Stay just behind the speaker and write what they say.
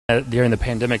During the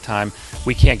pandemic time,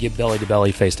 we can't get belly to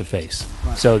belly, face to face.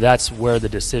 So that's where the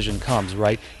decision comes,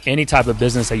 right? Any type of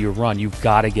business that you run, you've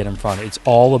got to get in front. It's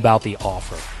all about the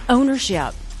offer.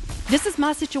 Ownership. This is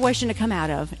my situation to come out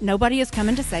of. Nobody is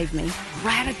coming to save me.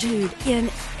 Gratitude in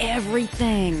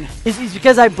everything. It's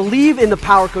because I believe in the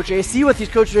power coaching. I see what these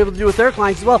coaches are able to do with their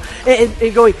clients as well.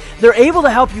 And going, they're able to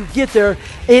help you get there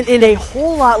in a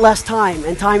whole lot less time,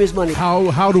 and time is money.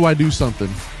 How do I do something?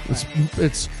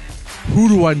 It's who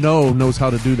do I know knows how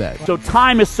to do that? So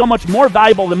time is so much more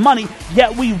valuable than money,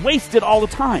 yet we waste it all the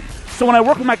time. So when I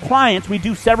work with my clients, we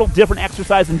do several different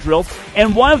exercises and drills,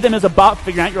 and one of them is about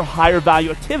figuring out your higher value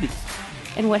activities.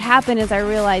 And what happened is I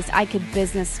realized I could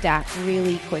business stack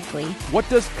really quickly. What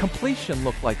does completion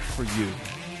look like for you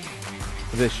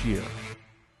this year?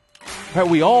 Right,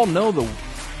 we all know the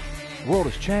world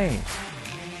has changed.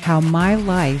 How my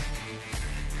life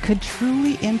could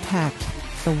truly impact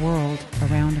the world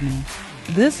around me.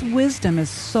 This wisdom is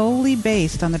solely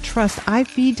based on the trust I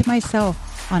feed to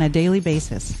myself on a daily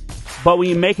basis. But when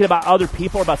you make it about other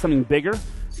people or about something bigger,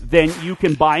 then you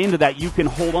can buy into that, you can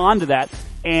hold on to that,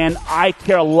 and I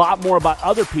care a lot more about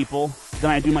other people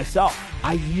than I do myself.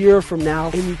 A year from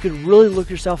now, and you could really look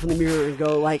yourself in the mirror and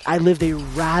go, like, I lived a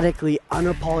radically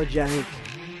unapologetic,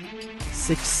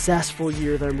 successful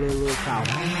year that I'm really, really proud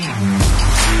of.